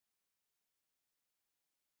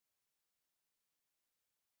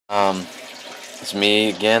Um, it's me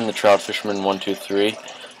again, the Trout Fisherman 123.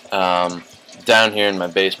 Down here in my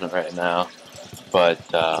basement right now, but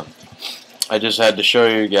I just had to show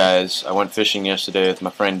you guys. I went fishing yesterday with my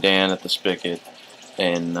friend Dan at the Spigot,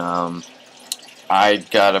 and I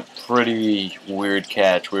got a pretty weird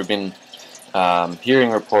catch. We've been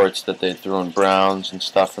hearing reports that they threw in browns and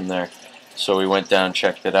stuff in there, so we went down and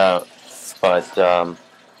checked it out. But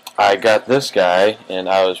I got this guy, and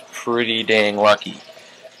I was pretty dang lucky.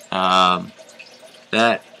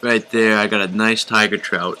 That right there, I got a nice tiger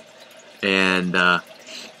trout, and I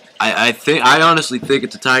honestly think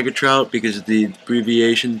it's a tiger trout because of the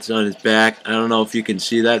abbreviations on his back. I don't know if you can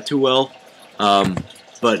see that too well,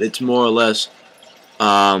 but it's more or less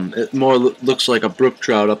it looks like a brook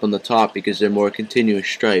trout up on the top because they're more continuous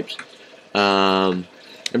stripes. I'm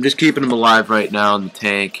just keeping them alive right now in the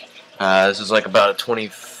tank. This is like about a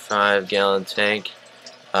 25-gallon tank.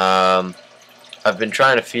 I've been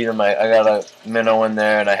trying to feed them. I got a minnow in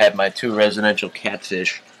there, and I had my 2 residential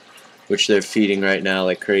catfish, which they're feeding right now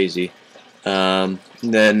like crazy. And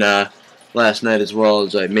then last night as well,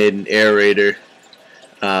 I made an aerator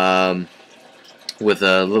with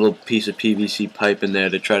a little piece of PVC pipe in there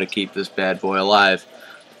to try to keep this bad boy alive.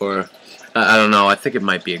 Or I don't know. I think it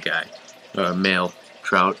might be a guy or a male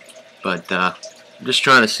trout, but I'm just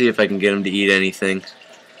trying to see if I can get him to eat anything.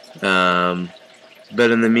 But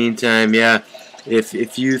in the meantime, yeah.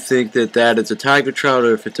 If you think that is a tiger trout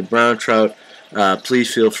or if it's a brown trout,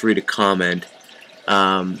 please feel free to comment.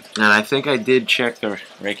 And I think I did check the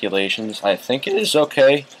regulations. I think it is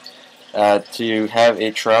okay to have a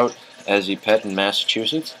trout as a pet in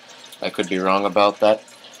Massachusetts. I could be wrong about that,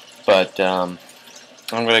 but I'm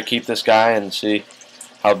going to keep this guy and see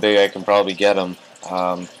how big I can probably get him.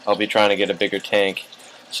 I'll be trying to get a bigger tank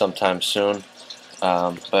sometime soon.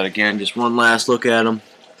 But again, just one last look at him.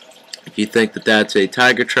 If you think that that's a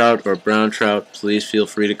tiger trout or a brown trout, please feel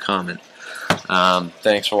free to comment.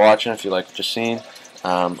 Thanks for watching. If you like what you're seeing,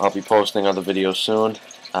 I'll be posting other videos soon.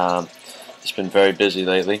 It's been very busy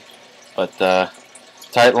lately, but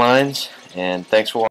tight lines, and thanks for watching.